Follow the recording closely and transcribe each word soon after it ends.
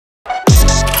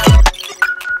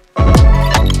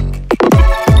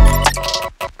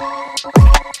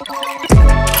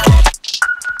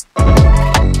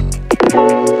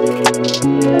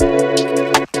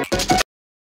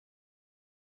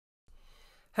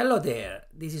Hello there,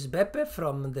 this is Beppe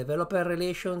from Developer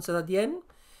Relations at Adyen,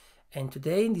 and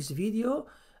today in this video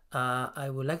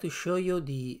I would like to show you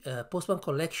the Postman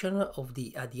collection of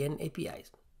the Adyen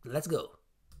APIs. Let's go!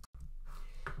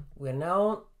 We are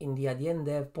now in the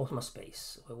AdyenDev Postman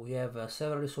space, where we have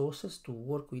several resources to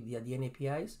work with the Adyen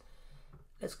APIs.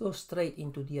 Let's go straight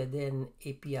into the Adyen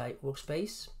API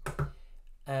workspace,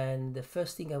 and the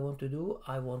first thing I want to do,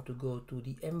 I want to go to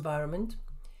the environment.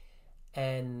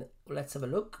 And let's have a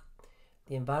look.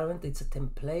 The environment is a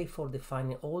template for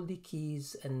defining all the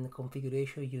keys and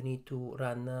configuration you need to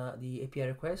run the API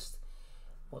request.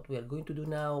 What we are going to do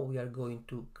now, we are going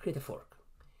to create a fork.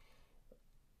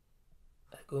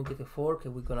 I'm going to create a fork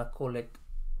and we're going to call it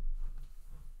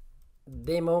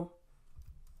demo,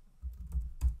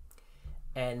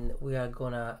 and we are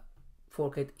going to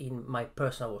fork it in my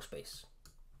personal workspace.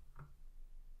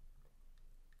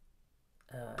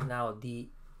 Now the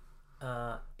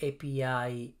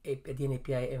Adyen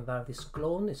API environment is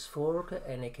cloned, is forked,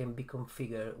 and it can be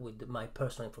configured with my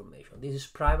personal information. This is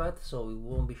private, so it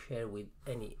won't be shared with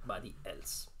anybody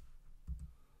else.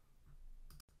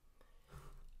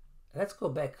 Let's go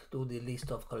back to the list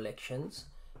of collections.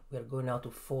 We are going now to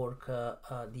fork the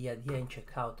Adyen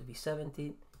checkout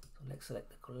v70. So let's select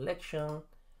the collection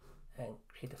and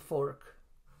create a fork,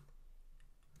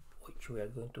 which we are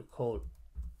going to call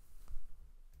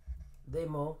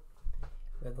demo.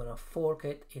 We're gonna fork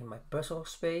it in my personal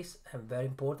space, and very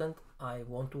important, I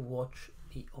want to watch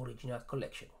the original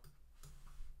collection.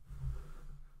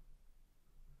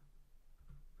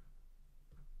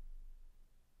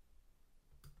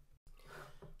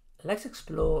 Let's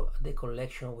explore the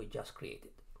collection we just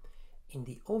created. In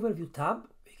the overview tab,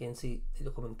 you can see the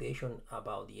documentation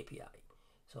about the API.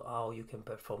 So how you can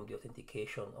perform the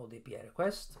authentication of the API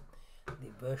request,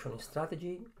 the versioning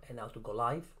strategy, and how to go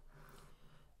live.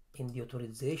 In the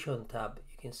authorization tab,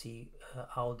 you can see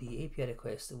how the API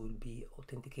request will be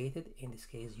authenticated, in this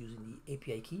case using the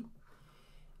API key.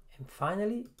 And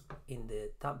finally, in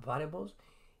the tab variables,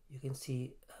 you can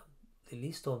see the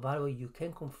list of variables you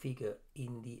can configure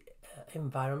in the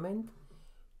environment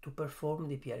to perform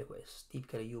the API request.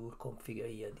 Typically, you will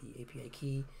configure here the API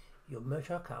key, your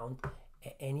merchant account,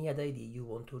 and any other ID you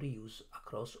want to reuse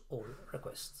across all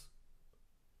requests.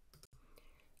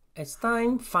 It's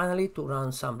time finally to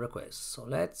run some requests. So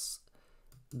let's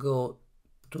go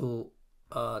to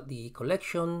the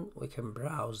collection. We can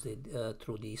browse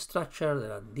through the structure.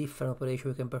 There are different operations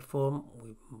we can perform.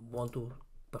 We want to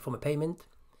perform a payment,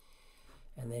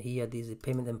 and then here these are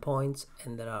payment endpoints,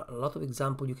 and there are a lot of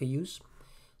examples you can use.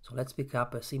 So let's pick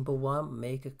up a simple one,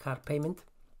 make a card payment,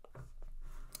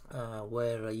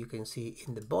 where you can see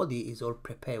in the body is all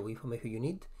prepared with information you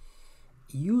need,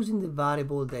 using the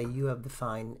variable that you have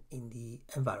defined in the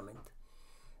environment.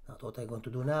 Now what I'm going to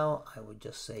do now, I will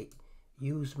just say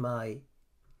use my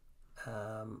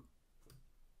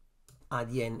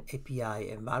Adyen API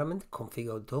environment,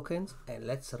 configure tokens, and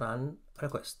let's run a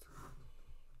request.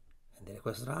 And the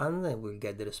request runs, and we'll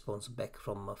get the response back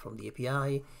from the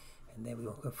API, and then we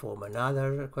will perform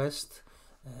another request,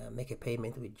 make a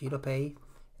payment with GiroPay,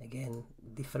 again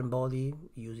different body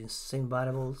using same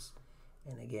variables,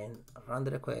 and again run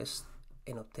the request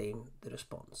and obtain the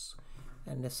response.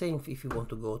 And the same if you want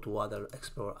to go to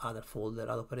explore other folder,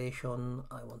 other operation.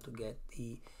 I want to get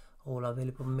the all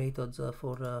available methods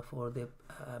for the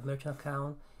merchant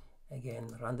account. Again,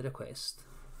 run the request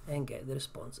and get the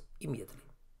response immediately.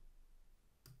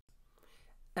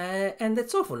 And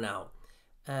that's all for now.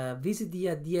 Visit the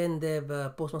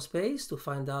AdyenDev Postman space to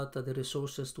find out the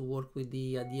resources to work with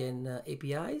the Adyen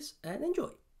APIs, and enjoy.